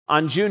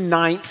On June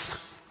 9th,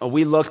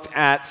 we looked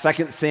at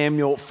 2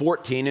 Samuel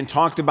 14 and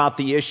talked about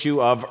the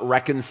issue of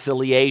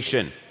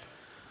reconciliation.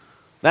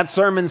 That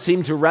sermon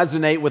seemed to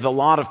resonate with a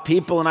lot of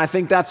people, and I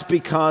think that's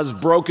because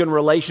broken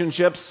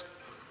relationships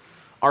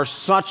are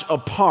such a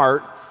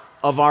part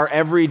of our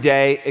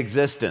everyday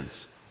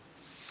existence.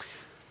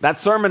 That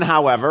sermon,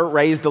 however,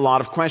 raised a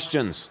lot of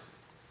questions.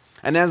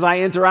 And as I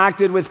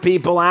interacted with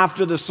people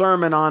after the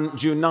sermon on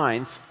June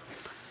 9th,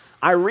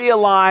 I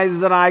realized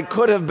that I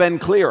could have been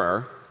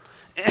clearer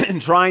in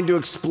trying to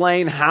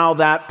explain how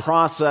that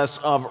process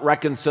of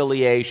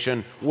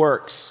reconciliation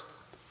works.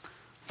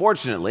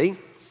 Fortunately,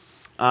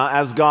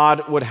 as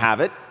God would have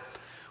it,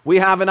 we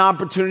have an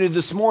opportunity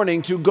this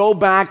morning to go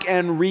back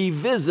and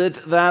revisit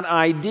that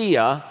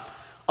idea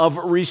of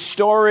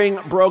restoring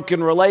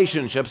broken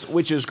relationships,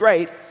 which is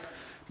great,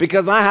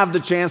 because I have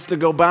the chance to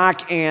go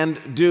back and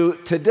do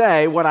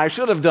today what I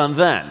should have done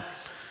then,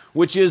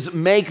 which is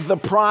make the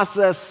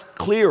process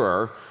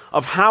clearer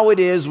of how it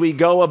is we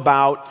go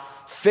about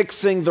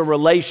fixing the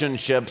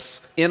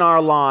relationships in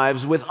our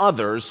lives with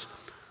others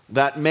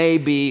that may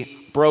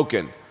be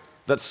broken,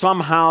 that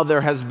somehow there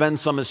has been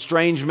some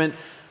estrangement,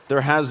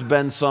 there has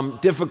been some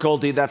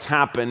difficulty that's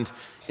happened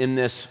in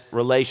this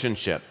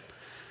relationship.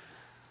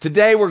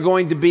 Today we're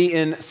going to be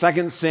in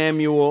 2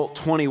 Samuel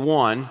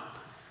 21,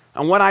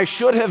 and what I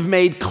should have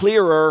made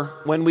clearer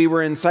when we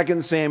were in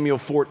 2 Samuel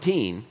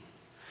 14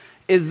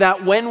 is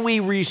that when we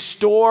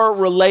restore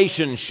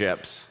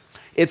relationships,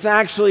 it's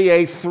actually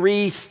a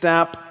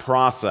three-step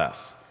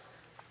process.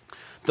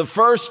 The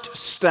first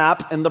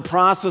step in the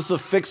process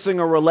of fixing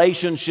a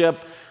relationship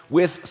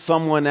with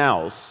someone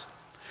else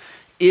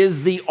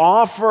is the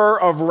offer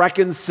of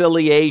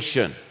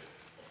reconciliation.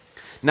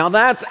 Now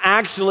that's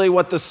actually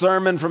what the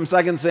sermon from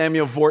 2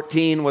 Samuel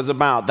 14 was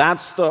about.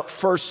 That's the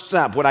first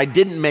step. What I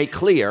didn't make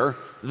clear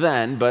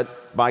then,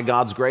 but by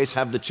God's grace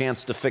have the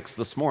chance to fix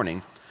this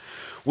morning,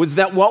 was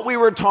that what we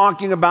were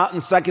talking about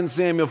in 2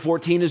 Samuel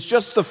 14 is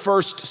just the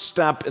first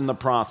step in the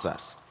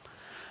process.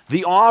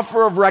 The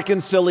offer of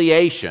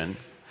reconciliation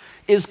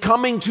is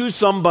coming to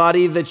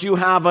somebody that you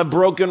have a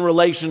broken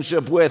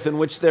relationship with, in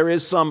which there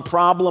is some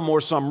problem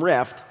or some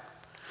rift,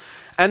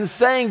 and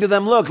saying to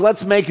them, look,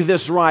 let's make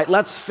this right,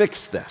 let's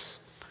fix this.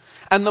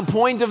 And the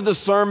point of the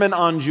sermon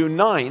on June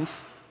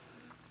 9th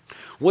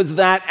was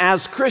that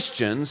as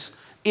Christians,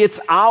 it's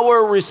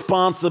our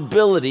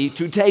responsibility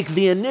to take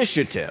the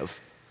initiative.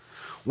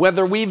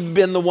 Whether we've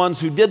been the ones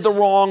who did the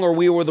wrong or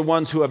we were the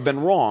ones who have been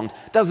wronged,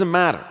 doesn't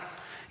matter.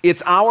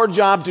 It's our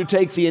job to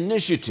take the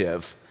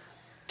initiative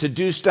to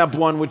do step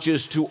one, which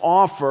is to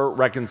offer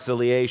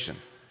reconciliation.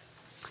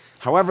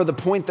 However, the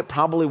point that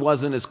probably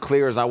wasn't as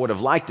clear as I would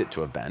have liked it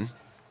to have been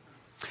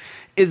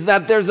is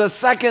that there's a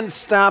second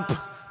step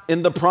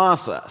in the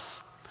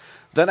process,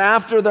 that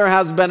after there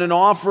has been an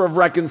offer of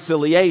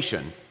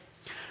reconciliation,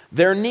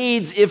 there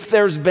needs, if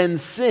there's been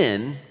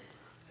sin,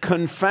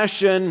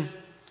 confession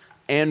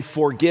and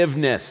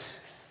forgiveness.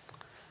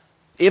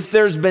 If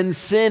there's been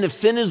sin, if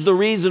sin is the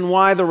reason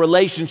why the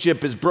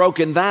relationship is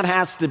broken, that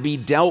has to be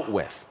dealt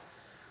with.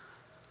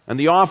 And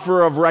the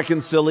offer of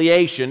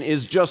reconciliation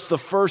is just the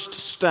first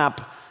step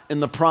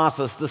in the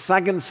process. The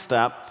second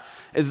step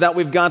is that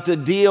we've got to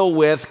deal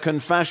with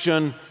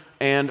confession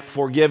and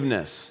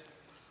forgiveness.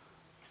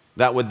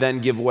 That would then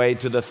give way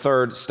to the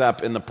third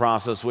step in the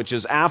process, which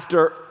is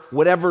after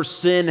whatever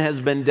sin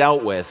has been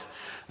dealt with,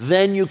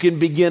 then you can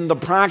begin the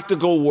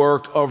practical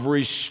work of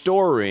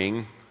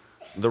restoring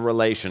the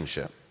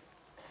relationship.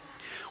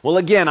 Well,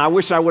 again, I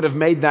wish I would have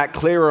made that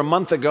clearer a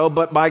month ago,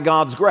 but by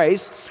God's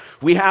grace,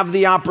 we have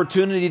the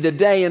opportunity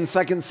today in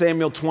 2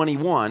 Samuel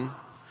 21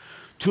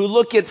 to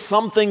look at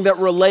something that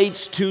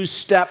relates to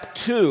step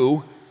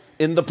 2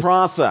 in the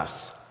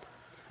process.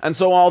 And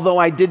so although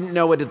I didn't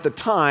know it at the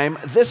time,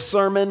 this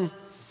sermon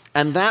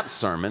and that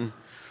sermon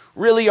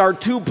really are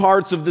two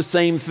parts of the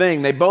same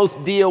thing. They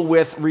both deal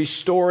with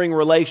restoring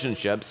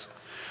relationships.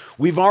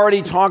 We've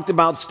already talked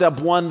about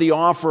step 1, the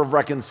offer of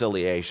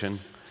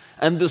reconciliation.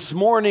 And this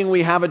morning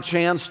we have a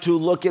chance to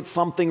look at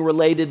something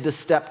related to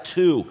step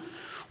 2.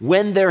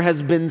 When there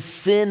has been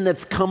sin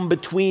that's come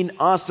between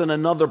us and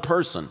another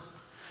person,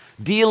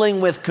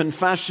 dealing with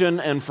confession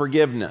and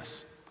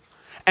forgiveness.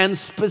 And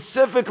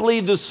specifically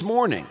this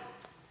morning,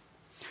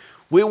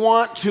 we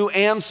want to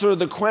answer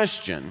the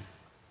question,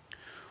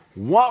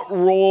 what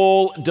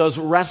role does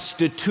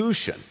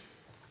restitution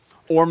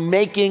or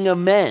making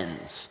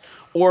amends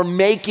or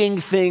making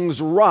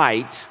things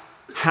right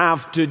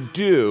have to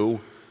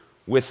do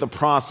with the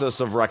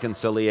process of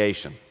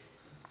reconciliation?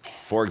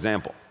 For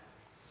example,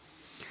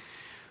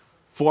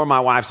 for my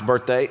wife's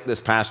birthday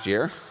this past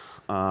year,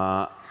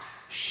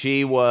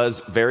 she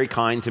was very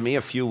kind to me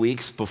a few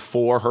weeks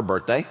before her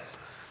birthday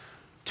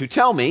to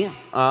tell me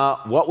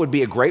what would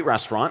be a great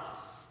restaurant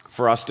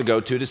for us to go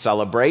to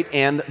celebrate,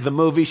 and the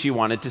movie she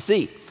wanted to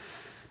see.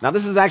 Now,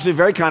 this is actually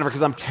very kind of her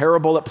because I'm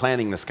terrible at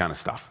planning this kind of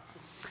stuff.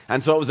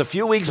 And so it was a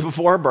few weeks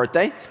before her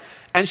birthday,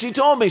 and she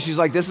told me, she's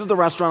like, this is the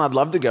restaurant I'd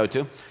love to go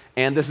to,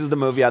 and this is the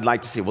movie I'd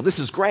like to see. Well, this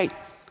is great.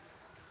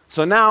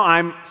 So now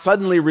I'm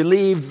suddenly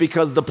relieved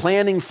because the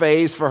planning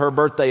phase for her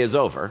birthday is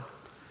over.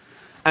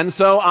 And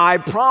so I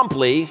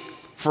promptly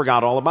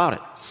forgot all about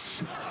it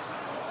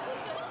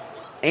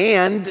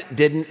and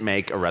didn't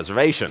make a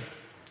reservation.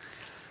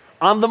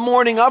 On the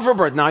morning of her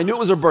birthday, now I knew it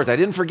was her birthday, I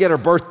didn't forget her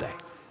birthday.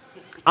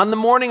 On the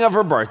morning of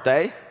her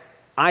birthday,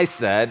 I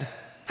said,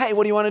 "Hey,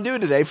 what do you want to do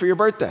today for your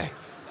birthday?"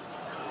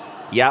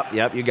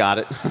 Yep, you got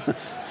it.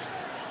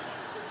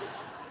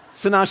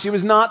 So now she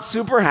was not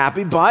super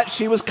happy, but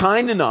she was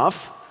kind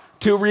enough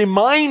to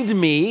remind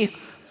me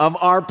of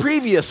our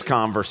previous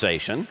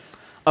conversation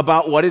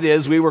about what it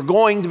is we were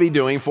going to be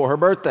doing for her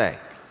birthday.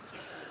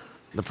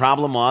 The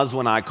problem was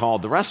when I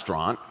called the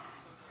restaurant,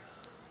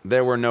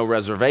 there were no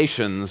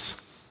reservations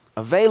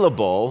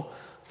available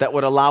that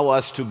would allow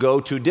us to go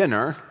to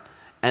dinner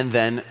and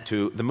then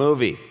to the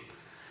movie.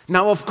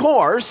 Now, of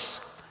course,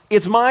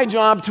 it's my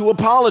job to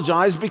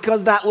apologize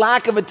because that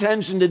lack of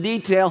attention to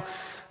detail,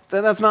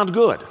 that's not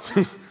good.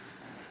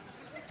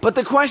 But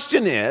the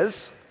question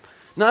is,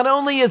 not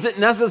only is it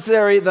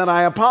necessary that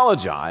I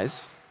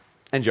apologize,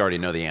 and you already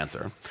know the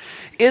answer,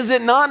 is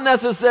it not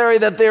necessary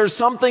that there's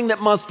something that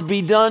must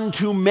be done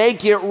to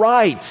make it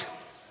right?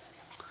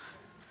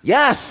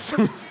 Yes.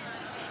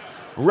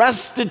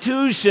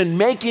 Restitution,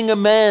 making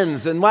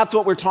amends, and that's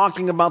what we're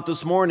talking about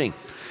this morning,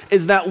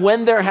 is that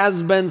when there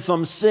has been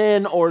some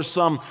sin or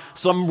some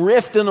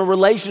rift in a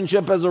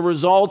relationship as a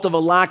result of a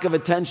lack of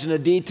attention to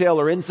detail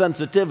or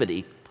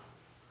insensitivity,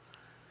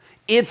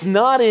 it's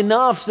not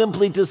enough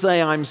simply to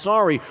say, "I'm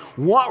sorry."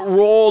 What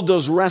role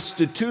does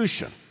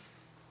restitution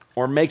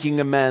or making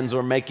amends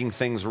or making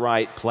things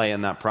right play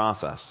in that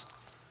process?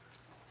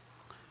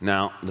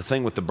 Now, the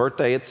thing with the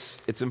birthday,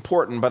 it's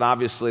important, but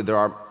obviously there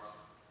are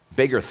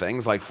bigger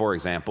things, like, for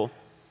example,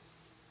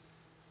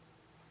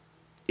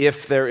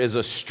 if there is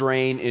a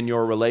strain in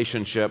your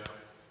relationship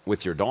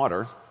with your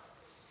daughter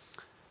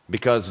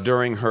because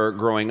during her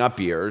growing up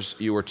years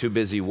you were too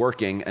busy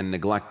working and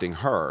neglecting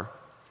her,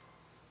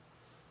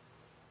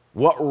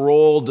 what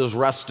role does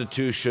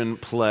restitution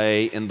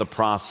play in the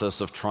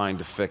process of trying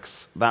to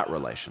fix that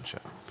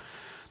relationship?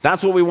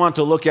 That's what we want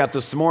to look at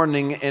this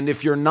morning, and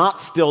if you're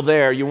not still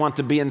there, you want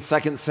to be in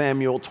 2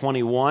 Samuel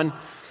 21,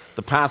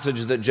 the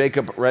passage that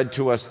Jacob read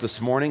to us this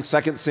morning,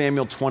 2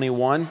 Samuel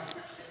 21.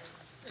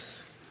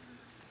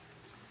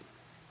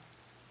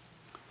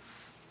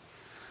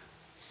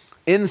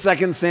 In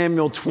 2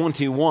 Samuel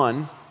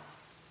 21,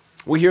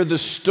 we hear the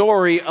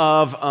story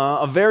of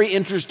a very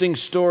interesting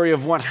story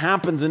of what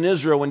happens in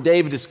Israel when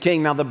David is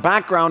king. Now, the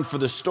background for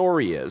the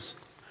story is,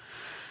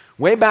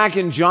 way back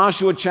in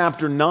Joshua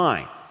chapter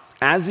 9,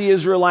 as the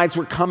Israelites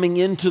were coming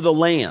into the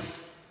land,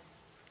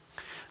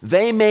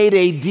 they made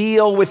a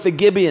deal with the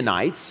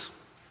Gibeonites,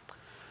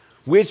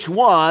 which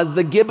was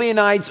the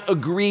Gibeonites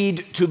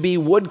agreed to be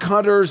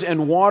woodcutters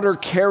and water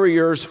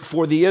carriers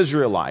for the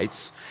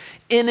Israelites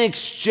in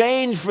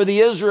exchange for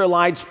the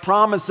Israelites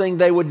promising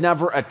they would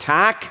never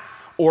attack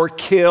or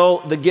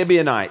kill the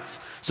Gibeonites.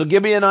 So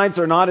Gibeonites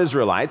are not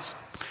Israelites,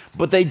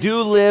 but they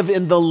do live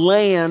in the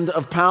land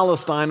of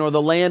Palestine or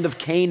the land of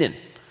Canaan.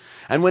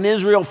 And when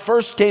Israel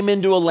first came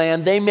into a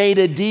land, they made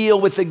a deal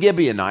with the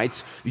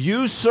Gibeonites.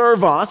 "You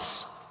serve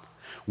us,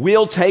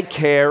 we'll take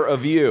care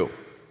of you."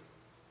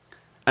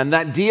 And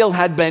that deal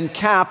had been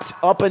kept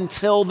up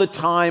until the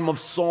time of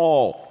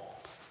Saul.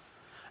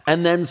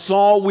 And then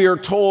Saul, we are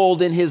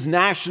told, in his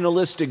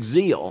nationalistic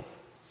zeal,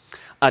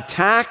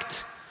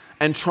 attacked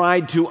and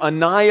tried to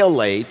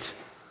annihilate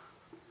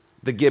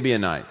the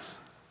Gibeonites.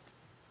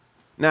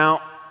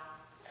 Now,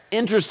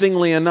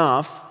 interestingly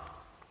enough,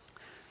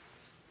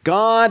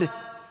 God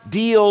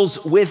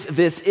deals with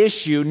this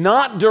issue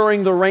not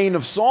during the reign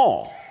of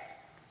Saul,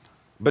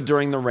 but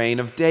during the reign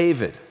of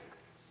David.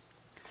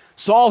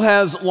 Saul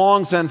has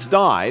long since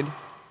died,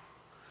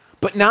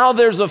 but now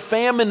there's a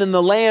famine in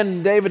the land,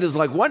 and David is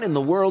like, what in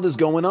the world is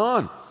going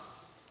on?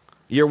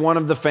 Year 1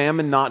 of the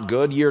famine, not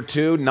good. Year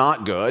 2,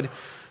 not good.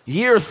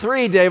 Year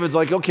 3, David's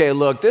like, okay,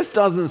 look, this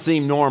doesn't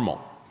seem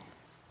normal.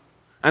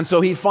 And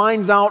so he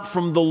finds out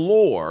from the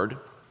Lord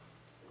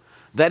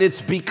that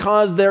it's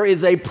because there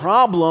is a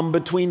problem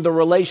between the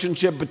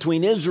relationship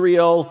between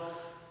Israel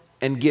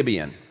and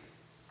Gibeon.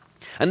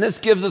 And this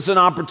gives us an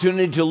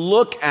opportunity to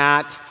look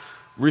at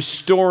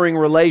restoring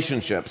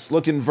relationships.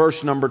 Look in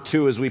verse number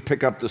 2 as we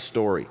pick up the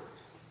story.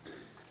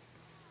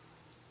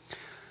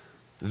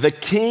 The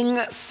king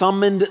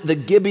summoned the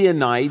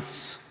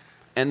Gibeonites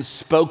and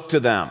spoke to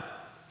them.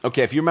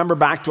 Okay, if you remember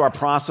back to our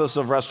process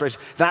of restoration,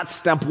 that's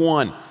step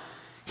 1.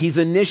 He's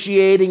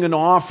initiating an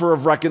offer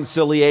of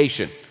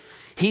reconciliation.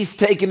 He's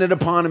taken it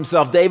upon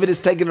himself. David has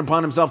taken it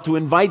upon himself to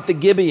invite the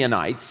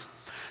Gibeonites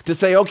to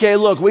say, okay,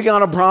 look, we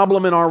got a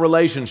problem in our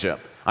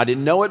relationship. I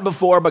didn't know it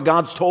before, but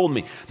God's told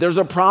me. There's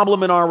a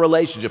problem in our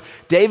relationship.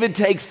 David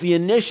takes the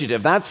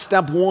initiative. That's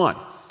step 1,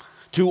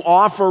 to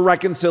offer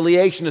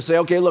reconciliation, to say,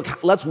 okay,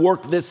 look, let's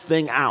work this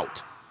thing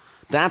out.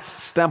 That's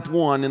step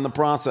 1 in the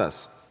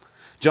process.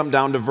 Jump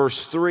down to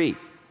verse 3.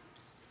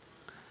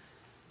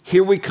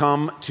 Here we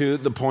come to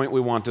the point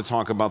we want to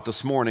talk about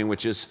this morning,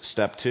 which is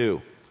step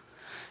 2.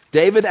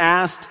 David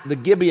asked the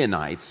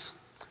Gibeonites,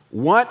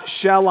 "What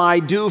shall I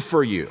do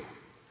for you?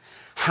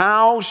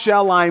 How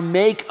shall I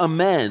make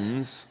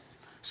amends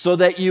so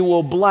that you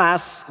will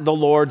bless the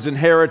Lord's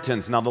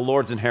inheritance?" Now, the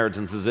Lord's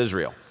inheritance is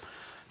Israel.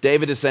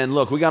 David is saying,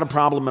 look, we got a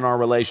problem in our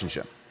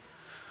relationship.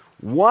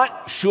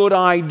 What should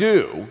I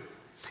do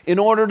in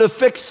order to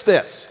fix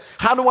this?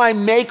 How do I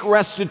make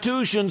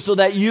restitution so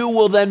that you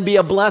will then be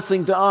a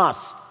blessing to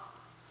us,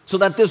 so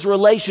that this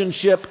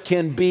relationship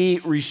can be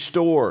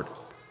restored?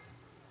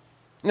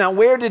 Now,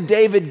 where did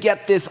David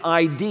get this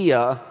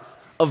idea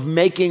of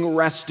making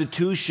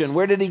restitution?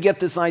 Where did he get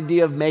this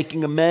idea of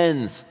making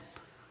amends?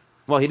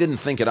 Well, he didn't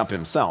think it up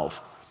himself.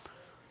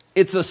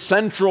 It's a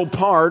central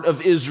part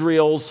of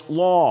Israel's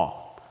law.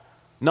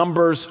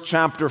 Numbers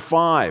chapter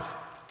 5.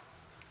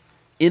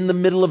 In the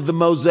middle of the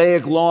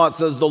Mosaic law, it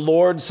says, "The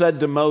Lord said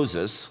to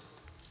Moses,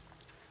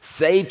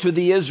 say to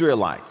the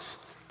Israelites,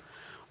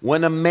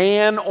 when a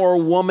man or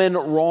woman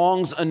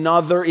wrongs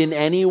another in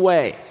any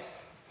way,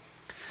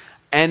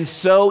 and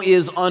so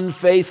is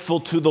unfaithful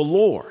to the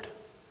Lord,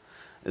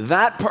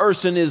 that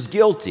person is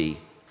guilty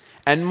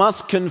and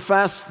must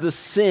confess the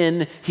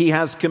sin he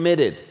has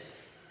committed.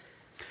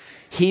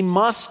 He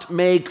must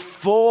make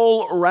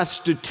full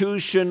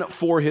restitution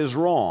for his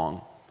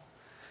wrong,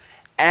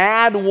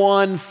 add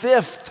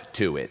 1/5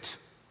 to it,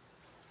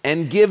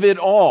 and give it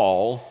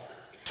all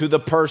to the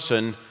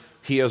person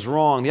he has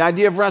wronged." The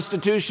idea of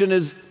restitution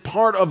is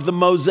part of the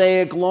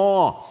Mosaic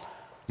law.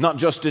 Not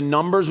just in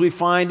Numbers, we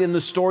find in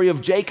the story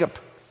of Jacob.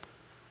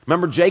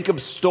 Remember, Jacob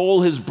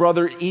stole his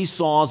brother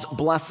Esau's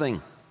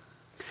blessing.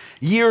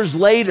 Years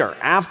later,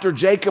 after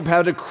Jacob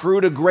had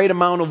accrued a great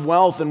amount of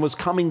wealth and was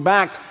coming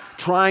back,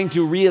 trying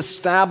to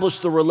reestablish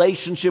the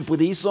relationship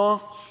with Esau,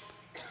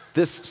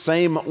 this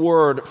same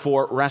word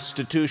for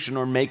restitution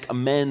or make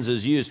amends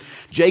is used.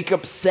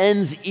 Jacob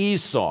sends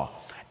Esau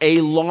a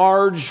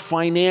large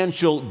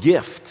financial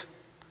gift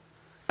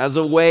as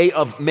a way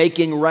of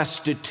making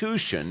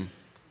restitution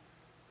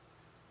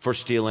for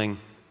stealing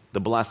the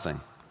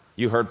blessing.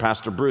 You heard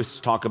Pastor Bruce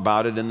talk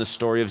about it in the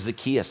story of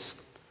Zacchaeus.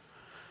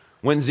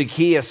 When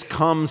Zacchaeus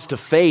comes to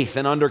faith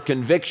and under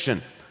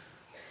conviction,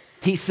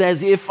 he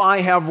says, "If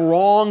I have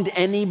wronged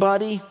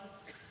anybody,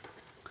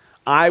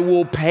 I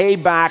will pay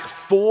back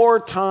 4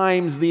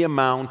 times the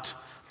amount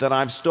that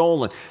I've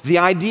stolen." The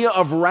idea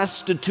of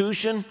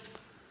restitution,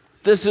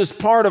 this is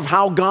part of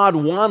how God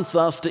wants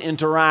us to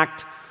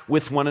interact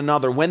with one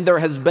another. When there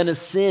has been a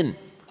sin,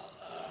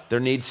 there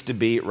needs to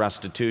be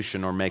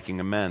restitution or making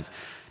amends.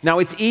 Now,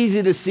 it's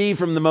easy to see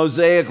from the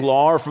Mosaic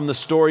law or from the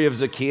story of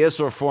Zacchaeus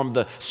or from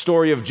the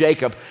story of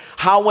Jacob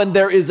how when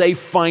there is a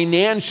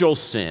financial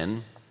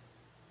sin,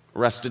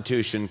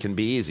 restitution can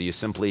be easy. You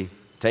simply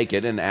take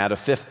it and add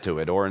 1/5 to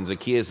it, or in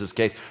Zacchaeus'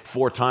 case,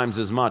 4 times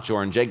as much,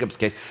 or in Jacob's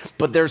case.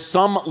 But there's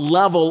some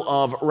level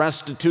of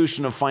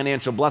restitution of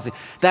financial blessing.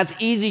 That's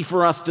easy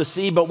for us to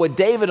see, but what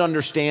David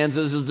understands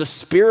is the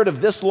spirit of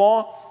this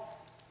law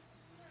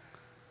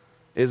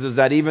is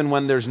that even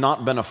when there's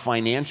not been a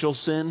financial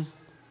sin,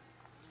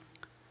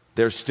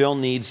 there still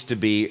needs to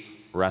be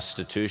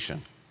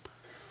restitution.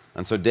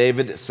 And so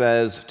David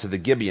says to the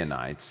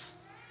Gibeonites,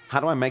 how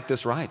do I make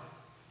this right?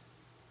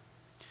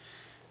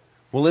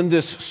 Well, in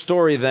this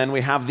story then,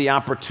 we have the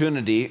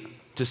opportunity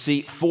to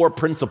see 4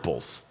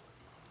 principles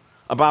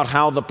about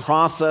how the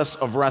process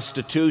of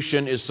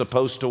restitution is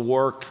supposed to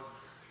work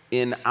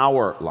in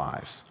our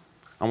lives.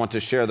 I want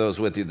to share those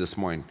with you this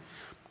morning.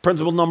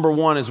 Principle number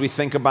 1, as we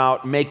think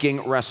about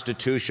making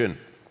restitution.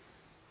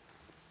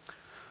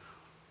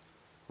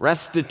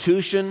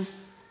 Restitution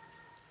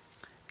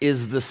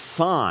is the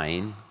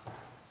sign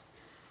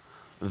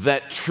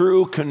that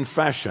true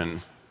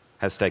confession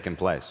has taken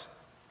place.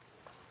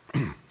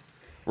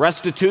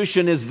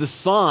 Restitution is the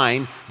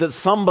sign that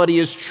somebody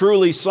is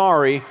truly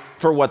sorry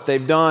for what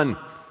they've done.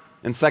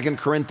 In 2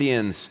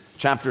 Corinthians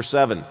chapter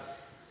 7,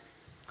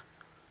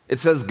 it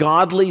says,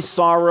 "Godly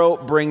sorrow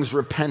brings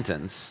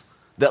repentance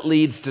that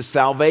leads to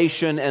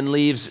salvation and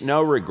leaves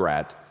no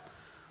regret.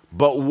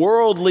 But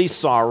worldly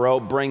sorrow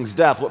brings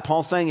death." What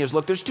Paul's saying is,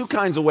 look, there's 2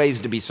 kinds of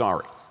ways to be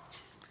sorry.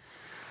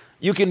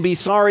 You can be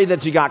sorry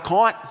that you got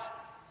caught,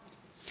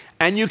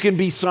 and you can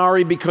be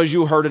sorry because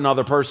you hurt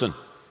another person.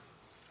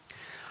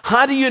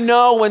 How do you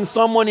know when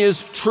someone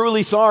is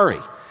truly sorry?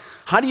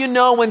 How do you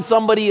know when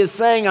somebody is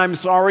saying, "I'm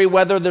sorry,"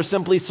 whether they're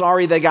simply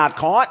sorry they got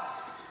caught,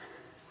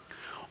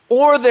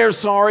 or they're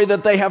sorry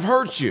that they have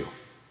hurt you?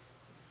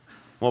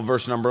 Well,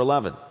 verse number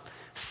 11.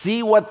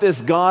 "See what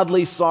this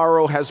godly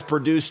sorrow has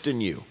produced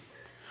in you.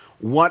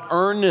 What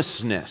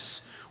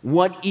earnestness,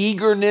 what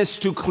eagerness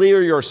to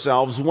clear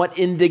yourselves, what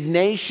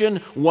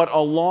indignation, what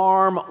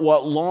alarm,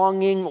 what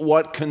longing,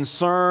 what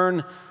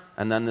concern."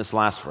 And then this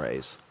last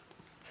phrase,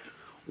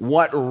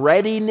 "What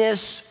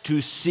readiness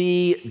to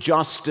see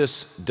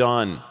justice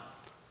done."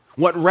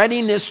 What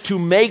readiness to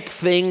make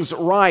things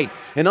right.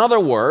 In other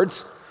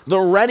words, the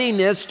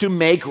readiness to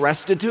make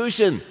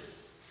restitution.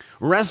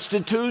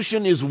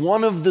 Restitution is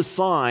one of the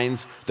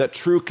signs that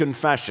true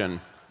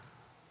confession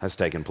has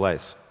taken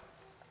place.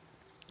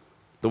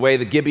 the way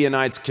the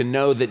Gibeonites can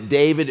know that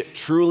David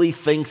truly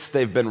thinks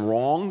they've been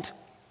wronged,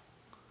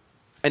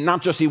 and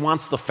not just he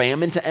wants the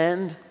famine to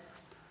end,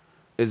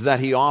 is that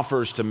he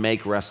offers to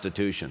make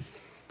restitution.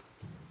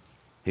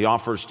 He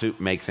offers to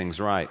make things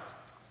right.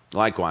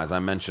 Likewise, I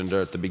mentioned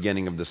at the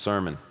beginning of the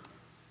sermon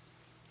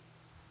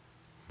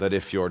that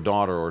if your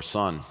daughter or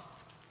son,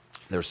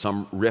 there's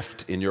some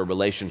rift in your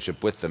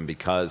relationship with them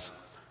because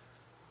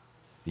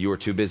you were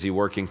too busy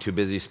working, too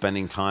busy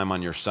spending time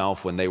on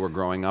yourself when they were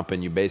growing up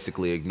and you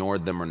basically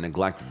ignored them or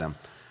neglected them,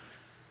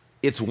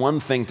 it's one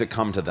thing to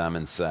come to them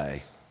and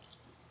say,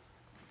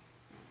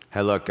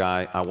 hey, look,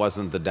 I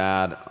wasn't the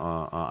dad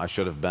I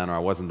should have been, or I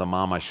wasn't the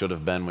mom I should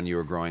have been when you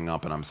were growing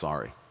up, and I'm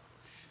sorry.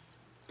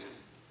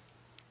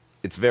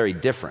 It's very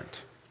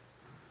different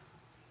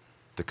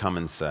to come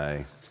and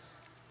say,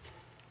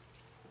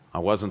 I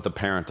wasn't the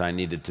parent I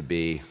needed to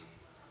be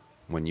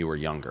when you were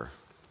younger,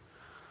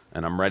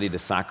 and I'm ready to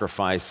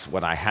sacrifice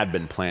what I had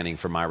been planning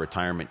for my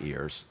retirement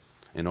years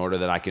in order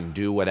that I can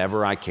do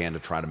whatever I can to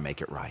try to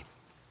make it right.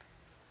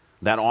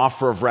 That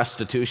offer of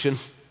restitution,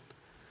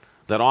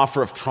 that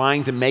offer of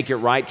trying to make it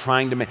right,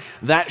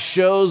 that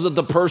shows that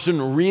the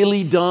person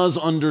really does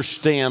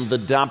understand the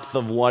depth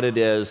of what it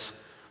is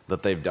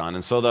that they've done.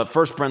 And so the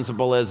first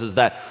principle is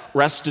that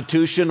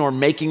restitution or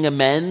making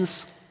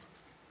amends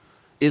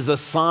is a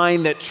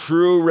sign that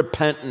true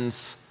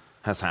repentance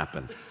has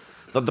happened.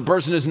 That the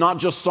person is not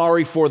just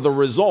sorry for the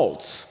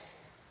results,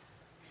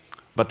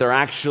 but they're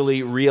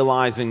actually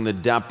realizing the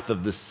depth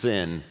of the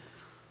sin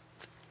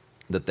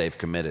that they've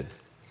committed.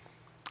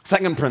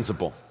 Second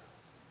principle.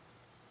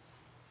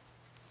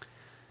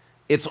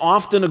 It's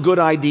often a good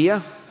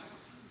idea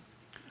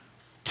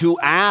to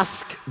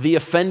ask the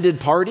offended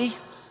party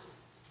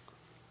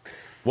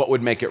what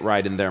would make it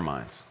right in their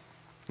minds.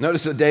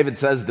 Notice that David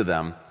says to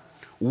them,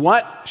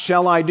 what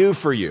shall I do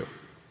for you?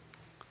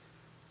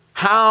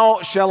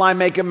 How shall I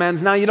make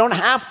amends? Now, you don't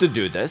have to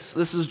do this.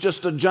 This is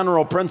just a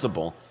general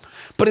principle.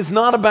 But it's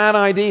not a bad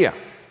idea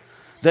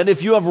that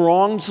if you have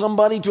wronged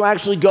somebody, to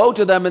actually go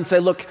to them and say,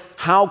 look,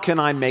 how can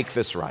I make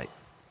this right?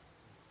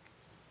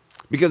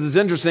 Because it's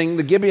interesting,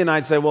 the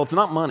Gibeonites say, well, it's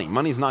not money.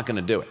 Money's not going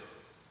to do it.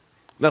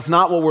 That's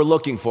not what we're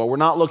looking for. We're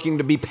not looking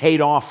to be paid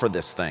off for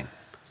this thing.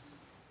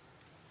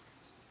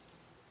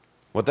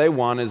 What they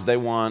want is they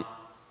want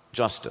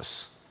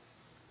justice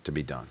to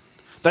be done.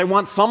 They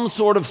want some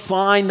sort of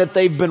sign that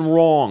they've been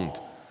wronged.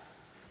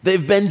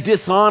 They've been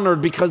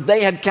dishonored because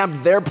they had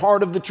kept their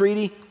part of the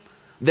treaty,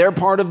 their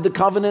part of the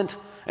covenant,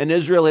 and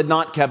Israel had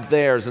not kept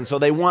theirs. And so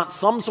they want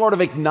some sort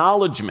of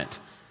acknowledgement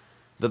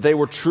that they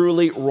were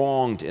truly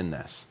wronged in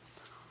this.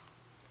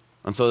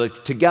 And so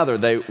together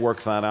they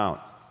work that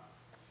out.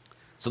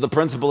 So the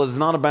principle is it's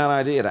not a bad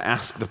idea to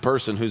ask the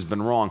person who's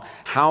been wrong,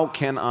 how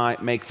can I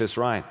make this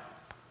right?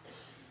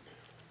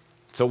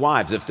 So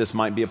wives, if this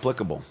might be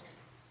applicable.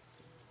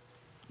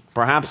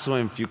 Perhaps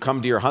if you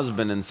come to your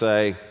husband and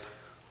say,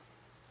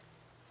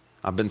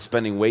 I've been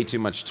spending way too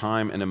much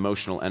time and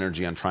emotional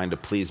energy on trying to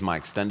please my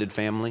extended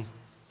family,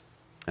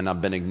 and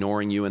I've been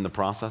ignoring you in the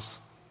process.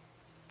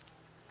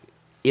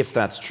 If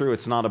that's true,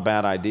 it's not a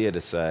bad idea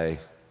to say,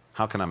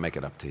 how can I make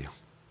it up to you?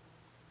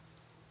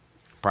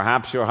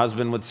 Perhaps your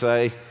husband would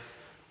say,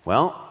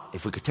 well,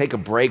 if we could take a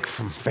break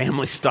from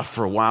family stuff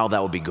for a while,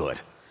 that would be good.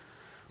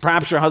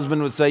 Perhaps your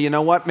husband would say, you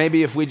know what,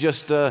 maybe if we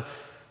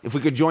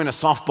could join a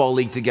softball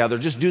league together,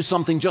 just do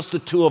something, just the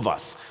two of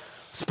us,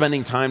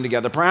 spending time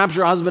together. Perhaps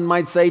your husband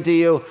might say to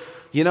you,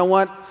 you know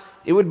what,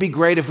 it would be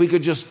great if we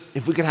could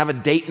have a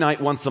date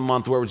night once a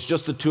month where it's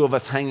just the two of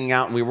us hanging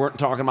out and we weren't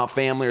talking about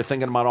family or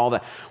thinking about all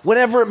that.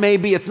 Whatever it may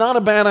be, it's not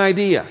a bad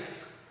idea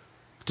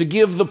to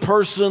give the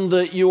person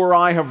that you or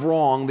I have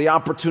wronged the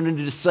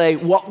opportunity to say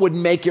what would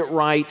make it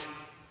right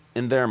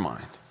in their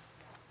mind.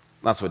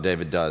 That's what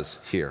David does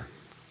here.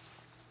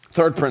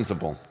 Third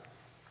principle.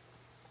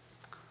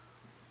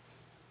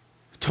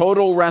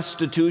 Total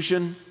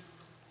restitution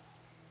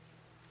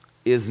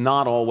is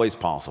not always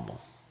possible.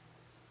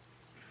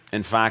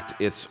 In fact,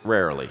 it's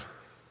rarely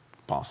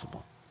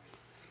possible.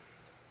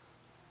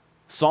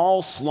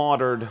 Saul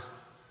slaughtered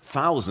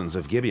thousands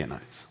of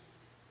Gibeonites.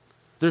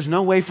 There's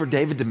no way for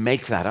David to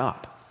make that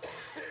up.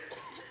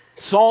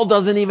 Saul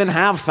doesn't even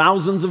have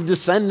thousands of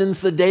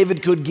descendants that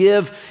David could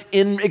give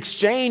in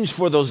exchange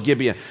for those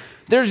Gibeonites.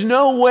 There's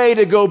no way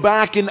to go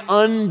back and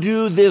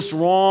undo this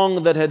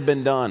wrong that had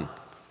been done.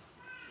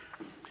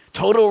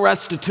 Total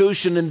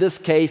restitution in this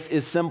case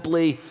is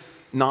simply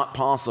not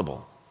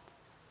possible.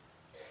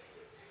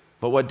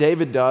 But what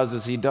David does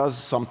is he does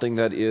something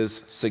that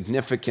is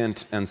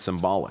significant and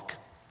symbolic.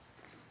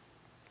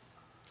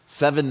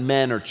 7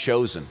 men are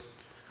chosen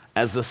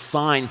as a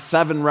sign.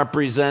 7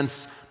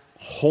 represents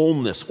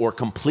wholeness or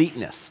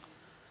completeness.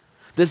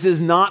 This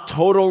is not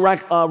total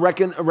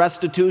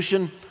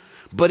restitution,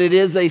 but it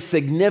is a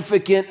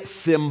significant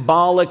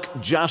symbolic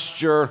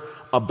gesture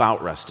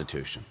about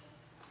restitution.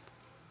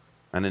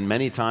 And in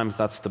many times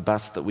that's the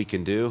best that we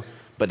can do,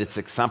 but it's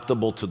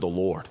acceptable to the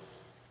Lord.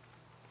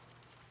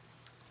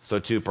 So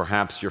too,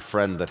 perhaps your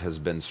friend that has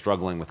been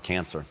struggling with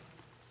cancer.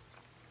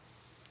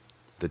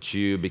 that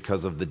you,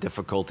 because of the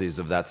difficulties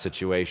of that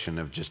situation,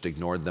 have just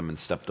ignored them and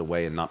stepped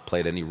away and not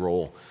played any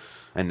role.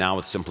 And now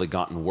it's simply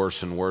gotten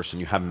worse and worse, and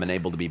you haven't been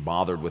able to be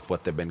bothered with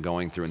what they've been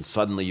going through. And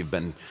suddenly you've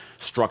been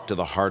struck to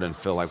the heart and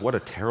feel like, what a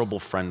terrible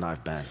friend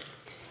I've been.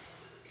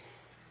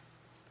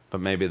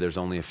 But maybe there's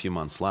only a few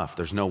months left.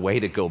 There's no way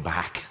to go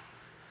back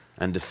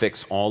and to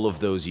fix all of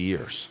those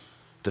years,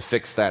 to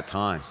fix that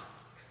time.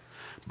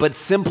 But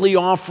simply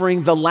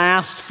offering the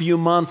last few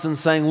months and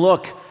saying,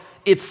 look,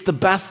 it's the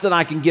best that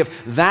I can give.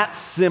 That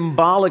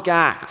symbolic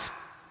act,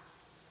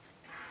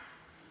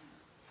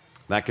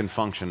 that can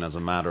function as a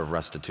matter of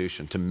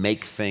restitution, to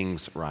make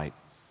things right.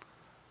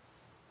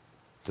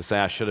 To say,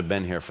 I should have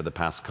been here for the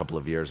past couple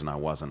of years and I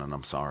wasn't, and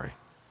I'm sorry.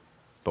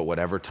 But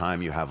whatever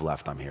time you have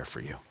left, I'm here for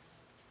you.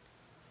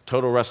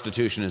 Total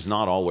restitution is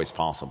not always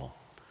possible.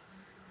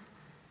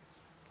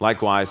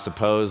 Likewise,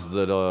 suppose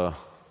that a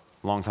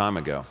long time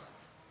ago,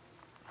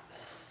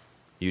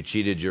 you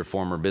cheated your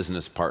former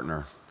business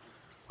partner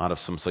out of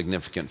some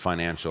significant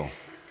financial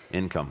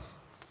income.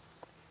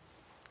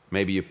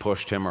 Maybe you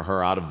pushed him or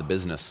her out of the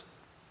business,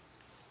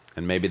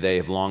 and maybe they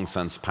have long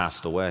since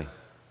passed away.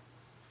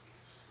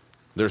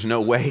 There's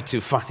no way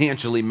to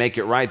financially make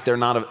it right. They're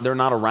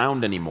not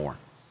around anymore.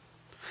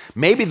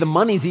 Maybe the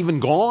money's even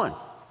gone.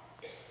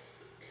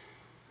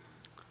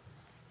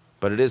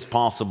 But it is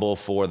possible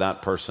for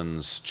that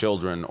person's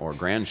children or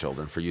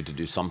grandchildren for you to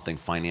do something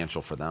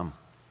financial for them.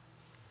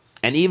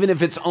 And even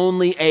if it's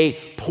only a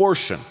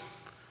portion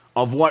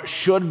of what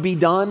should be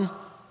done,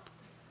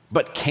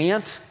 but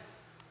can't,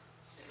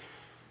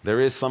 there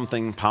is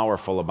something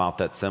powerful about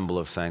that symbol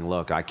of saying,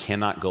 look, I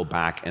cannot go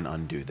back and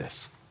undo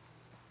this.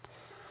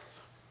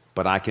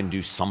 But I can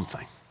do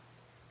something.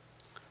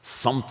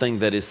 Something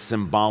that is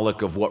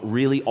symbolic of what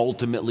really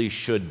ultimately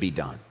should be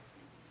done.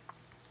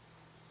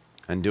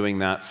 And doing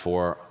that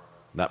for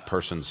that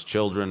person's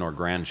children or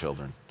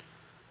grandchildren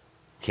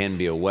can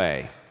be a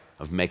way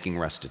of making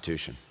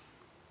restitution.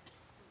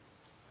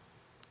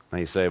 Now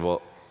you say,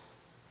 well,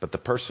 but the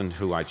person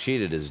who I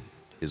cheated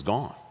is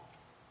gone.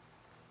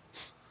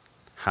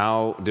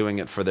 How doing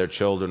it for their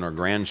children or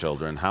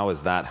grandchildren, how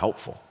is that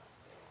helpful?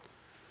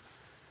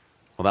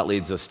 Well, that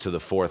leads us to the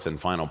fourth and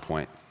final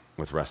point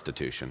with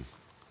restitution.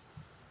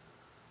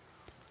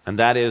 And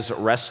that is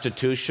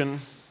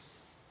restitution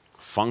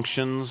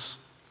functions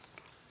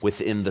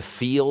within the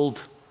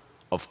field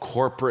of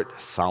corporate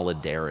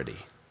solidarity.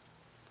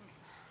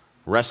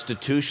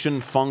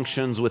 Restitution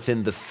functions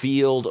within the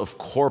field of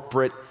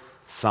corporate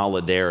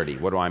solidarity.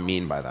 What do I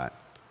mean by that?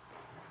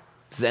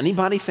 Does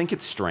anybody think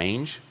it's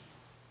strange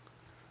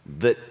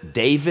that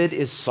David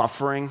is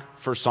suffering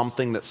for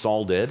something that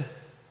Saul did?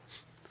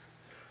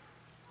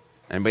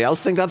 Anybody else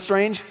think that's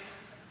strange?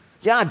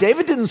 Yeah,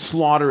 David didn't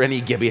slaughter any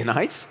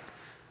Gibeonites.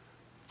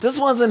 This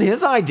wasn't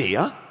his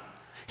idea.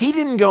 He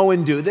didn't go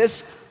and do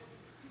this.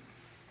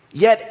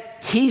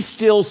 Yet he's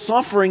still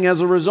suffering as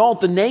a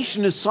result. The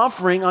nation is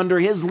suffering under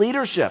his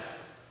leadership.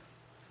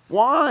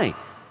 Why?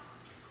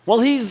 Well,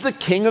 he's the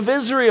king of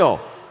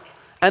Israel.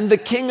 And the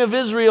king of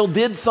Israel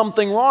did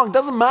something wrong. It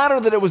doesn't matter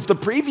that it was the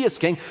previous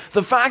king.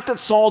 The fact that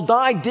Saul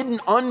died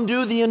didn't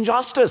undo the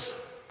injustice.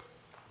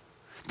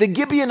 The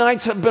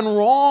Gibeonites have been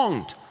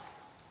wronged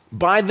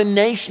by the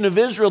nation of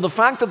Israel. The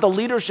fact that the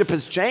leadership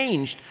has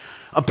changed,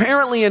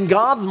 apparently in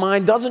God's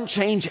mind, doesn't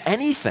change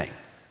anything.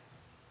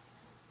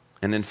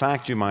 And in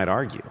fact, you might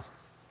argue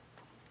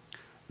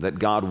that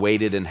God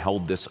waited and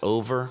held this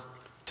over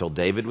till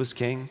David was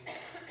king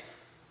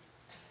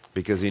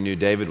because he knew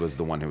David was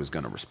the one who was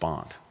going to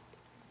respond.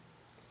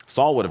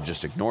 Saul would have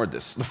just ignored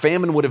this. The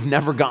famine would have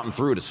never gotten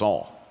through to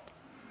Saul.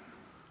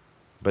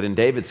 But in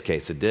David's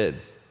case, it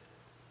did.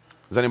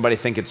 Does anybody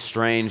think it's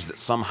strange that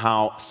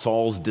somehow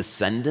Saul's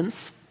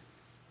descendants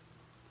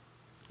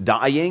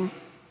dying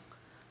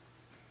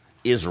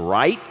is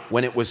right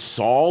when it was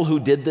Saul who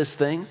did this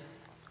thing?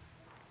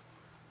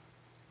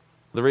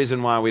 The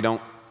reason why we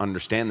don't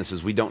understand this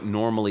is we don't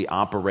normally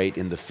operate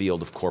in the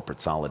field of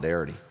corporate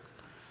solidarity.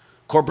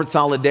 Corporate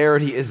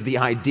solidarity is the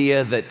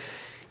idea that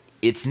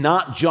it's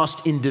not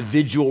just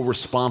individual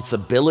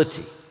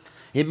responsibility.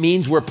 It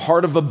means we're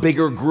part of a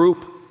bigger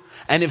group.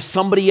 And if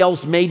somebody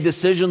else made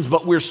decisions,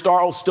 but we're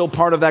still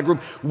part of that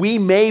group, we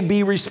may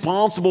be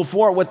responsible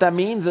for it. What that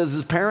means is,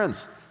 as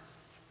parents,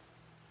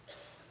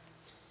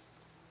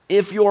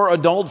 if your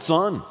adult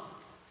son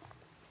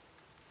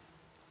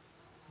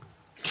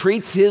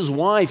treats his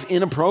wife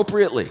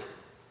inappropriately,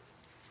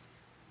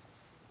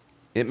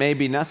 it may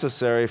be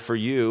necessary for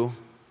you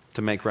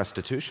to make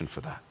restitution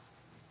for that.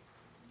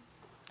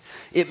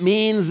 It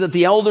means that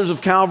the elders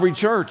of Calvary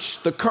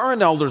Church, the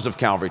current elders of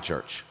Calvary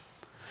Church,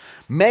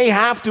 may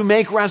have to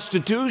make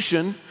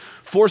restitution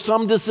for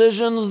some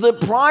decisions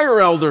that prior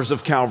elders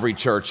of Calvary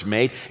Church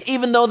made,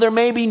 even though there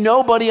may be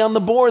nobody on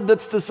the board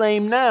that's the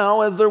same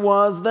now as there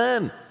was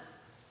then.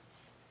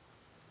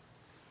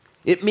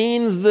 It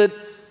means that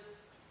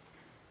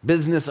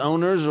business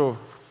owners, or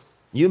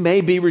you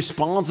may be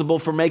responsible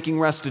for making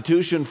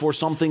restitution for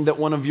something that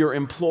one of your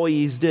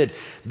employees did.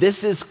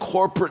 This is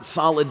corporate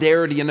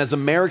solidarity, and as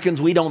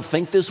Americans, we don't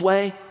think this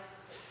way,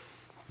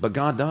 but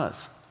God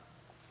does.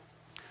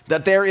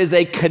 that there is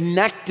a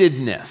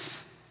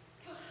connectedness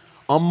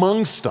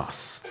amongst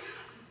us,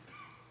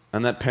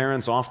 and that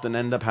parents often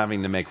end up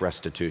having to make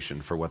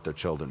restitution for what their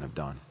children have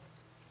done.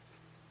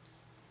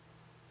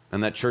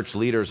 And that church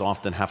leaders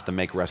often have to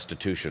make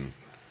restitution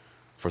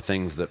for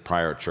things that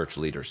prior church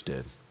leaders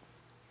did.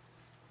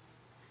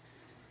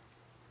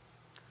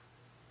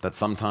 That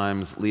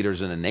sometimes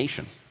leaders in a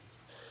nation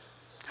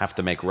have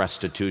to make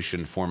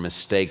restitution for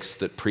mistakes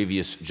that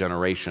previous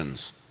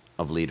generations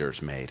of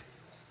leaders made.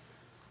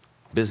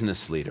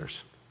 Business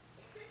leaders,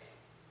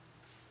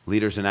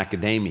 leaders in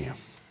academia.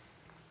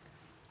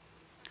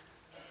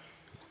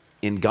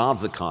 In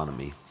God's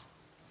economy,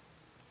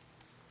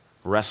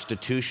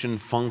 restitution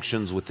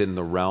functions within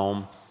the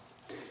realm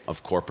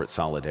of corporate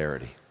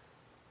solidarity.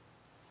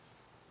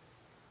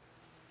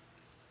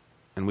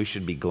 And we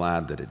should be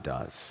glad that it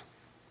does.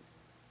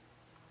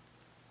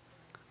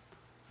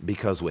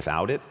 Because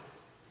without it,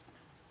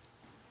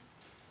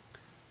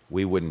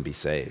 we wouldn't be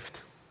saved.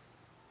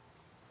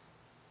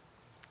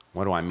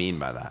 What do I mean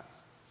by that?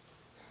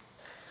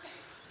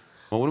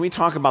 Well, when we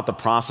talk about the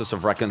process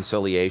of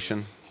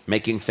reconciliation,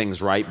 making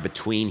things right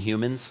between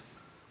humans,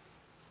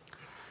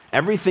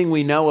 everything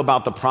we know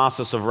about the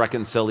process of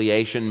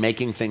reconciliation,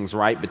 making things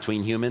right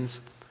between humans,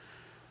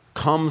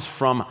 comes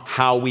from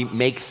how we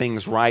make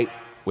things right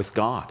with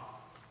God.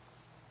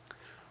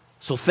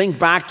 So think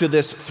back to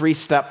this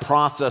three-step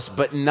process,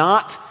 but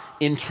not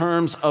in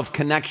terms of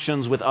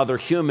connections with other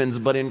humans,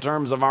 but in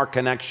terms of our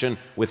connection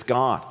with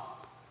God.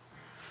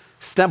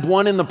 Step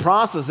one in the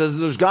process is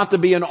there's got to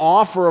be an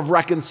offer of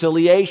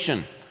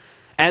reconciliation.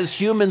 As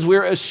humans,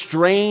 we're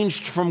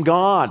estranged from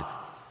God.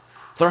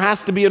 There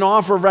has to be an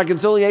offer of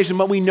reconciliation,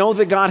 but we know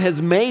that God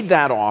has made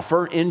that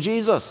offer in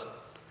Jesus.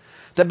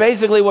 That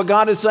basically what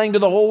God is saying to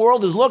the whole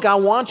world is, look, I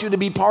want you to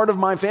be part of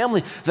my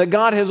family. That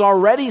God has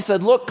already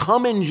said, look,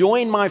 come and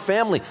join my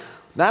family.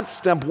 That's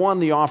step one,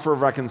 the offer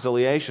of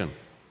reconciliation.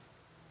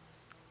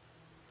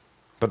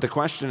 But the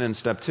question in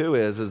step two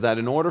is that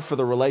in order for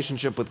the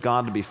relationship with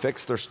God to be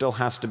fixed, there still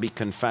has to be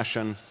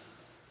confession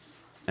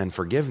and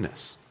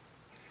forgiveness.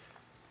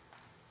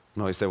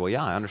 No, you say, well,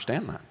 yeah, I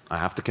understand that. I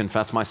have to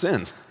confess my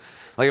sins.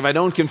 Like if I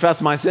don't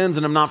confess my sins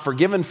and I'm not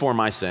forgiven for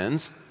my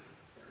sins,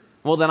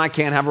 well, then I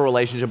can't have a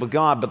relationship with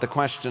God. But the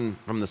question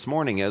from this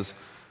morning is,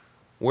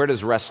 where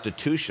does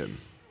restitution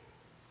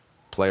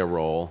play a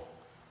role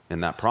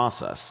in that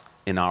process,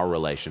 in our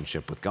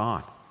relationship with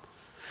God?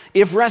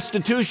 If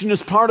restitution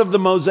is part of the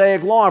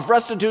Mosaic law, if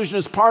restitution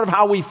is part of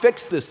how we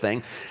fix this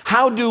thing,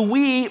 how do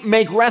we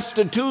make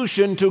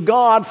restitution to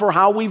God for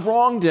how we've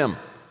wronged Him?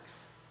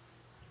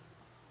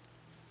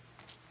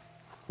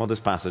 Well, this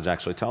passage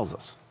actually tells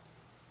us.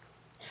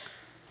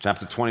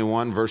 Chapter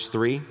 21, verse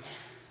 3.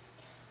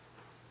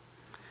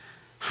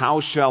 How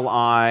shall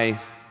I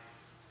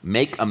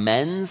make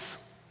amends?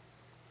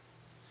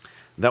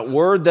 That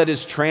word that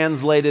is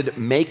translated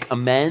make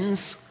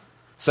amends,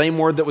 same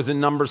word that was in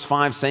Numbers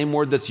 5, same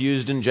word that's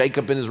used in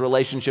Jacob in his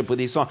relationship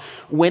with Esau.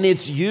 When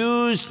it's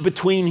used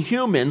between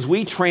humans,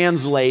 we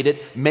translate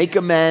it make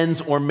amends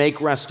or make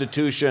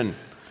restitution.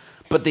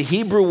 But the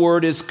Hebrew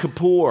word is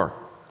kippur.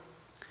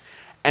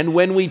 And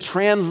when we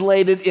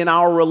translate it in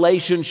our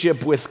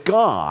relationship with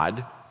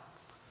God,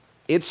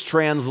 it's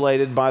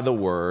translated by the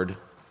word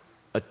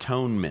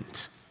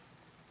atonement.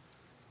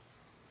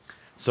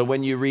 So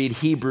when you read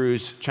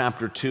Hebrews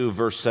chapter 2,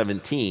 verse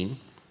 17,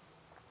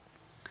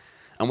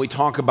 and we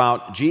talk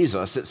about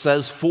Jesus, it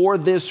says, for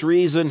this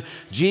reason,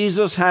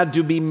 Jesus had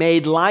to be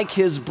made like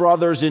his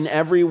brothers in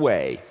every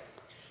way,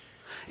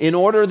 in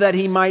order that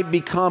he might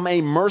become a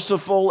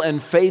merciful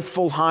and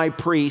faithful high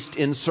priest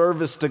in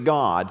service to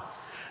God,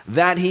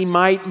 that he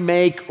might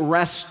make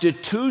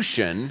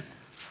restitution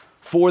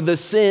for the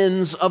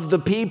sins of the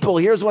people.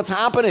 Here's what's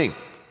happening.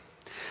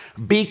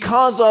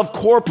 Because of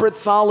corporate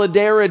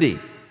solidarity,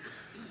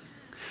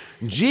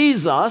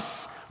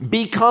 Jesus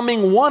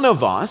becoming one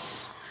of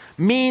us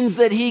means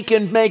that he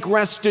can make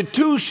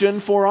restitution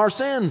for our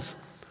sins.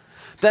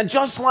 That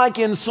just like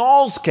in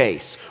Saul's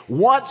case,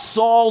 what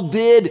Saul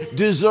did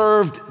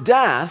deserved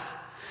death,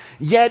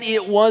 yet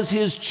it was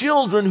his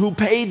children who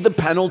paid the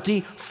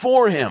penalty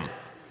for him.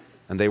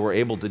 And they were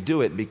able to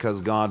do it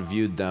because God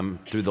viewed them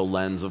through the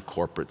lens of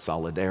corporate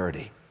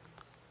solidarity.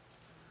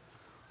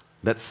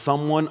 That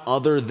someone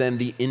other than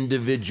the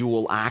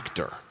individual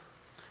actor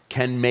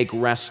can make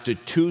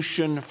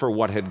restitution for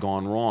what had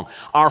gone wrong.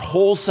 Our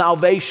whole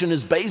salvation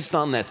is based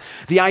on this.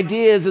 The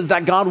idea is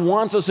that God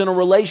wants us in a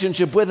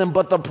relationship with Him,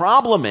 but the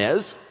problem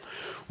is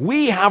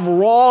we have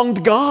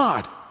wronged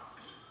God.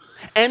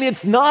 And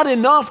it's not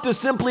enough to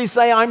simply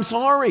say, I'm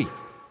sorry.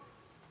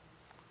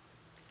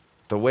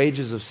 The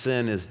wages of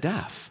sin is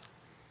death.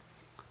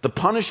 The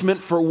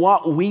punishment for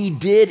what we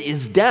did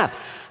is death.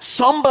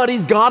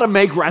 Somebody's got to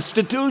make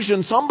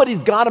restitution.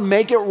 Somebody's got to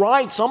make it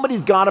right.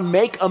 Somebody's got to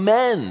make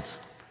amends.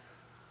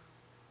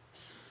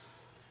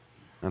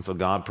 And so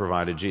God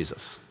provided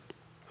Jesus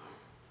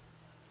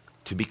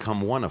to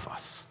become one of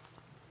us,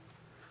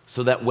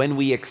 so that when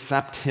we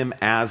accept Him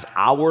as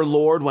our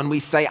Lord, when we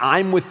say,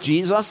 I'm with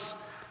Jesus,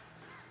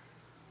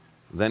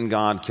 then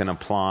God can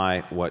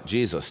apply what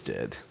Jesus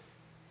did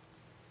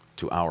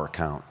to our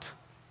account.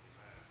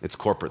 It's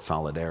corporate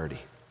solidarity.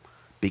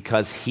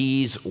 Because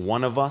he's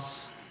one of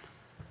us,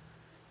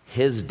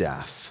 his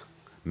death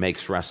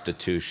makes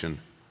restitution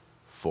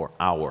for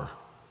our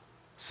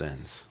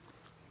sins.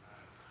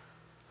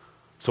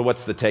 So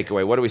what's the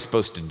takeaway? What are we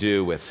supposed to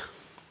do with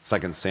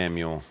 2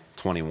 Samuel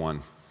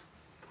 21?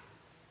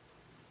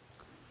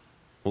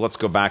 Well, let's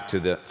go back to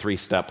the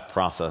 3-step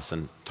process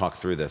and talk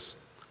through this.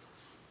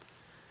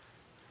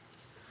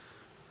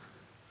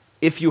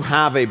 If you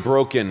have a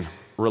broken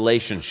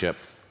relationship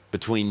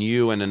between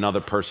you and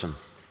another person,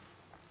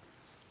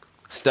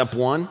 step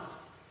 1,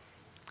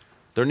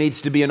 there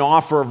needs to be an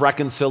offer of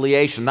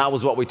reconciliation. That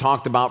was what we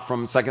talked about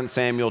from 2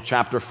 Samuel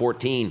chapter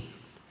 14.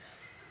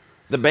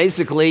 That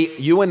basically,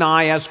 you and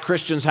I as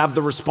Christians have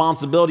the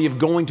responsibility of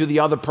going to the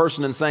other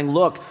person and saying,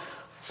 look,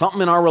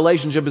 something in our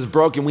relationship is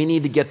broken. We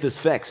need to get this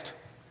fixed.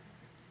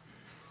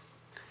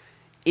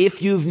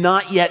 If you've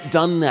not yet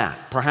done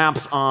that,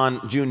 perhaps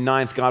on June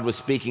 9th, God was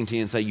speaking to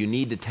you and saying, you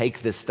need to take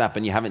this step,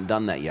 and you haven't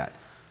done that yet.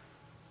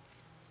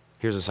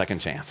 Here's a second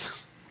chance.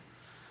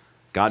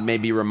 God may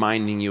be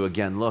reminding you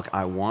again, look,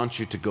 I want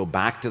you to go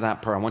back to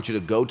that person. I want you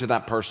to go to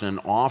that person and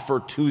offer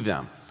to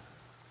them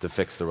to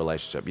fix the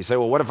relationship. You say,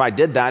 well, what if I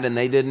did that and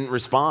they didn't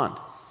respond?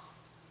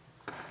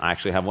 I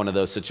actually have one of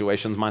those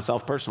situations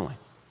myself personally.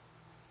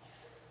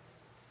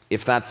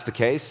 If that's the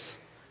case,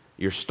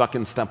 you're stuck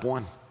in step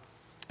 1.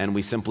 And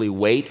we simply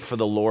wait for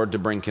the Lord to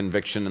bring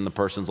conviction in the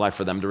person's life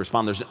for them to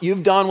respond.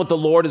 You've done what the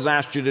Lord has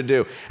asked you to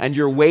do, and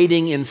you're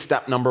waiting in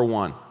step number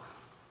 1.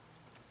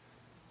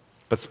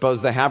 But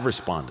suppose they have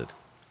responded.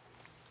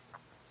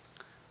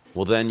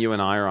 Well, then you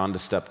and I are on to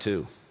step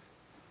 2.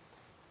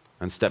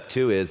 And step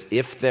 2 is,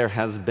 if there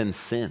has been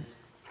sin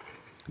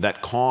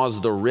that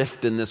caused the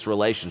rift in this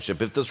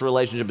relationship, if this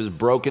relationship is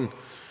broken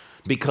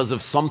because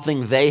of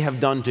something they have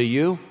done to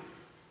you,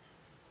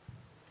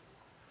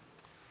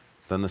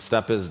 then the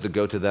step is to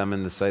go to them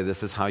and to say,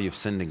 this is how you've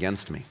sinned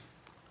against me.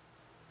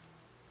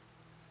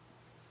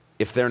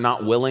 If they're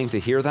not willing to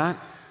hear that,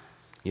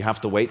 you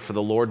have to wait for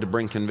the Lord to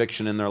bring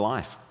conviction in their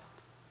life.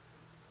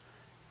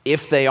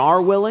 If they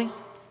are willing,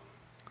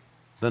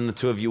 then the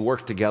two of you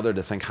work together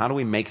to think, how do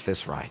we make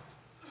this right?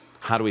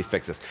 How do we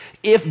fix this?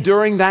 If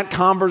during that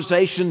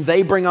conversation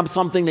they bring up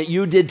something that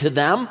you did to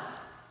them,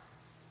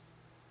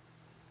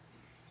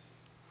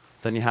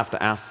 then you have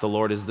to ask the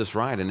Lord, is this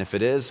right? And if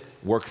it is,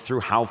 work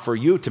through how for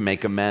you to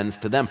make amends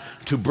to them,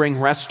 to bring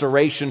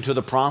restoration to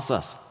the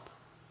process.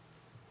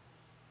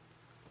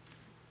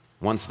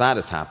 Once that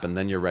has happened,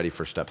 then you're ready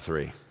for step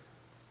 3,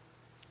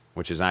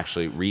 which is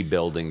actually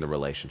rebuilding the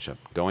relationship,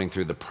 going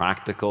through the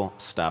practical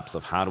steps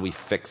of how do we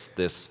fix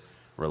this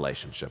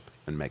relationship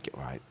and make it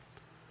right.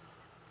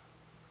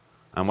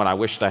 And what I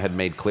wished I had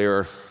made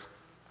clearer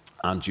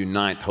on June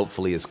 9th,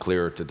 hopefully is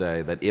clearer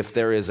today, that if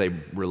there is a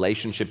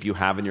relationship you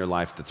have in your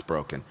life that's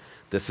broken,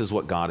 this is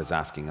what God is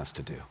asking us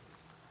to do.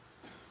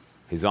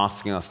 He's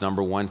asking us,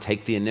 number 1,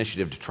 take the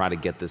initiative to try to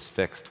get this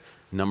fixed.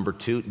 Number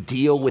 2,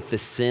 deal with the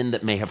sin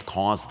that may have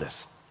caused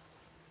this.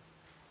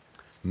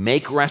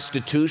 Make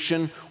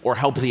restitution or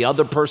help the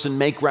other person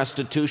make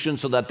restitution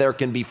so that there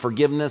can be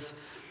forgiveness.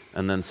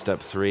 And then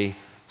step 3,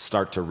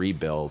 start to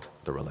rebuild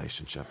the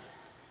relationship.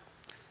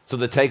 So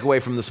the takeaway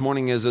from this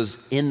morning is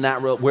in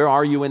that, where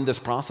are you in this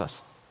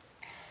process?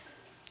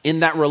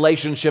 In that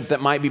relationship that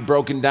might be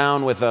broken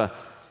down with a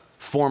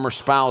former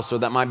spouse, or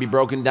that might be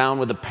broken down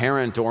with a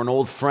parent or an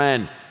old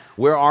friend.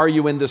 Where are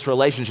you in this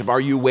relationship? Are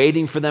you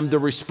waiting for them to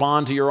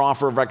respond to your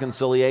offer of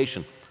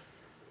reconciliation?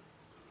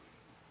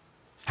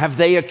 Have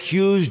they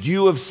accused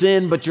you of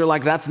sin, but you're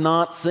like, that's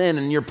not sin,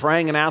 and you're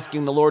praying and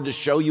asking the Lord to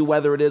show you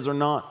whether it is or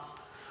not?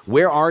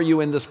 Where are you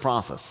in this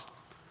process?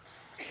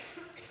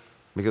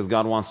 Because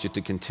God wants you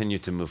to continue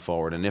to move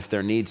forward. And if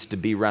there needs to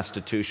be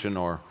restitution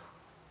or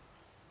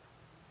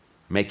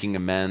making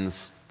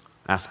amends,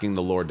 asking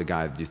the Lord to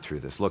guide you through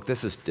this. Look,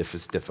 this is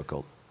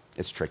difficult.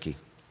 It's tricky.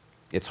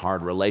 It's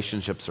hard.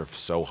 Relationships are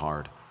so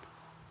hard.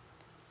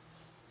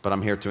 But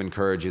I'm here to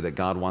encourage you that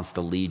God wants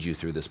to lead you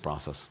through this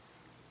process.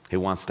 He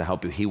wants to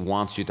help you. He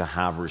wants you to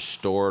have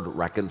restored,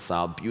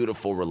 reconciled,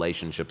 beautiful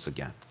relationships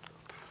again.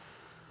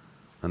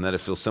 And that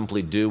if you'll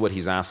simply do what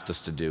He's asked us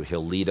to do,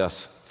 He'll lead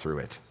us through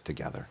it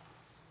together.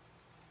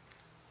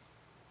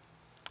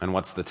 And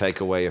what's the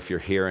takeaway if you're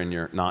here and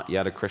you're not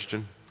yet a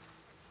Christian?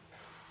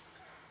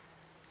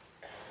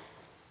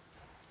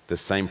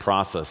 This same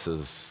process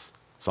is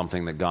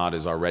something that God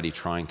is already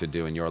trying to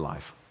do in your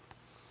life.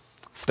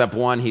 Step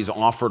 1, He's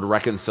offered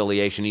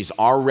reconciliation. He's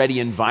already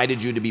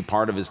invited you to be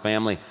part of His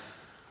family.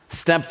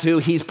 Step 2,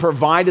 He's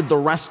provided the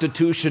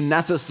restitution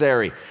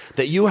necessary,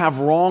 that you have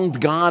wronged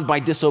God by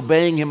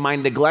disobeying Him, by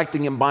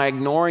neglecting Him, by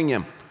ignoring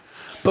Him.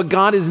 But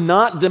God is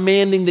not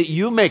demanding that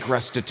you make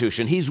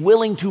restitution. He's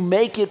willing to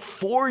make it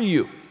for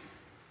you.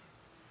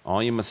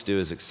 All you must do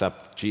is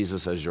accept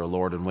Jesus as your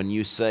Lord. And when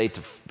you say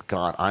to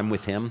God, I'm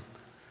with Him,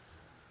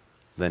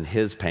 then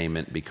His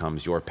payment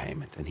becomes your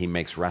payment. And He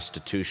makes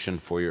restitution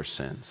for your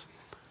sins.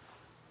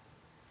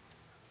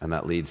 And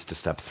that leads to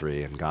step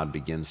 3, and God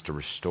begins to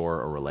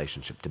restore a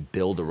relationship, to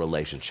build a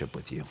relationship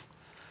with you.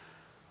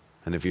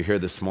 And if you're here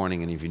this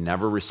morning and if you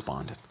never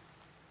responded,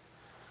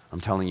 I'm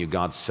telling you,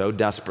 God so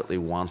desperately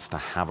wants to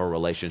have a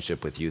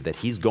relationship with you that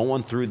he's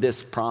going through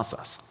this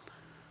process,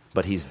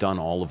 but he's done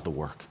all of the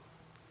work.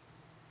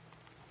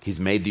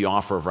 He's made the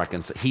offer of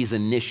reconciliation. He's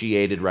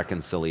initiated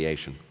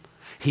reconciliation.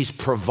 He's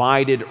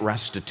provided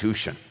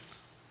restitution.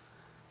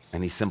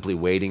 And he's simply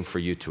waiting for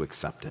you to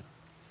accept it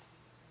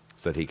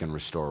so that he can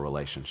restore a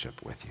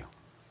relationship with you.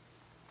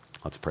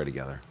 Let's pray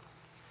together.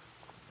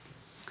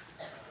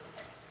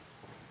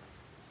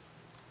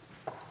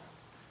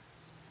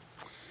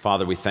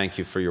 Father, we thank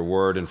you for your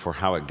word and for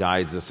how it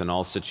guides us in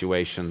all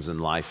situations in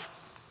life.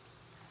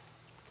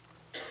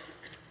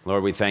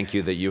 Lord, we thank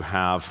you that you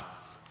have,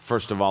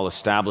 first of all,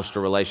 established a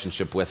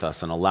relationship with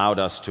us and allowed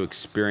us to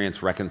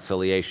experience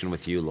reconciliation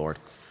with you, Lord.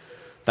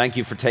 Thank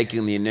you for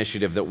taking the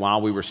initiative that while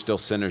we were still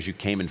sinners, you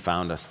came and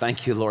found us.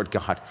 Thank you, Lord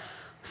God,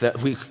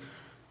 that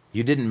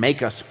you didn't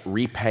make us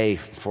repay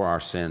for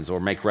our sins or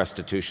make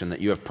restitution, that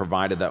you have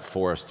provided that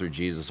for us through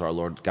Jesus our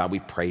Lord. God, we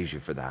praise you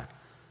for that.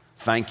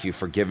 Thank you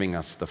for giving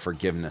us the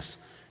forgiveness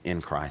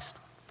in Christ.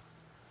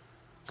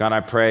 God, I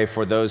pray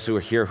for those who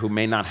are here who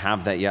may not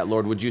have that yet.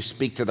 Lord, would you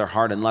speak to their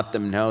heart and let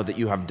them know that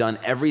you have done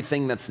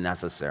everything that's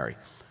necessary.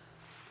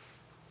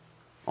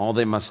 All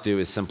they must do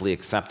is simply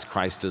accept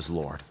Christ as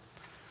Lord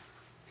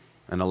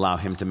and allow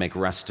him to make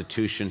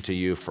restitution to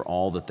you for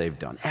all that they've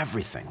done.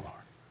 Everything, Lord.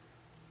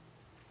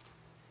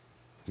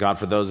 God,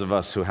 for those of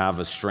us who have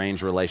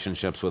estranged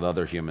relationships with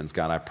other humans,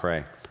 God, I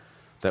pray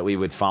that we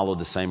would follow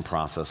the same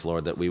process,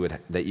 Lord,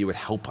 that you would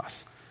help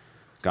us,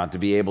 God, to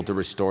be able to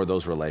restore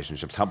those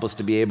relationships. Help us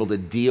to be able to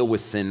deal with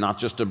sin, not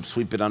just to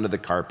sweep it under the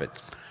carpet,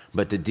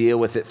 but to deal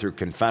with it through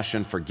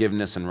confession,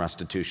 forgiveness, and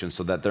restitution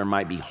so that there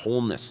might be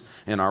wholeness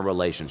in our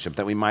relationship,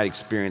 that we might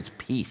experience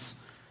peace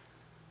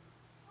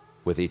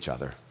with each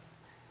other.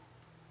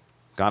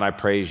 God, I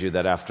praise you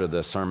that after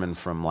the sermon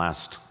from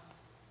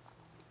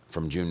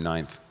June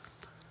 9th,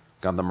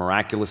 God, the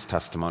miraculous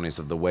testimonies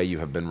of the way you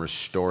have been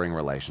restoring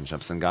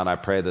relationships. And God, I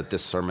pray that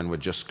this sermon would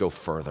just go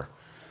further.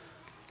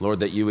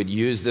 Lord, that you would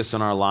use this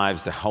in our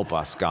lives to help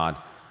us, God.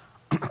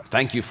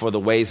 Thank you for the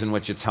ways in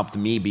which it's helped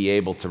me be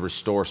able to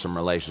restore some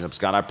relationships.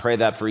 God, I pray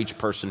that for each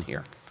person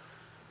here.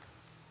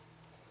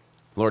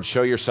 Lord,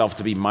 show yourself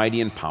to be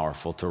mighty and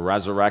powerful, to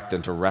resurrect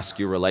and to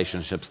rescue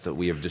relationships that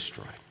we have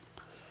destroyed.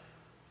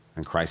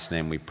 In Christ's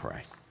name we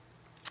pray.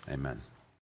 Amen.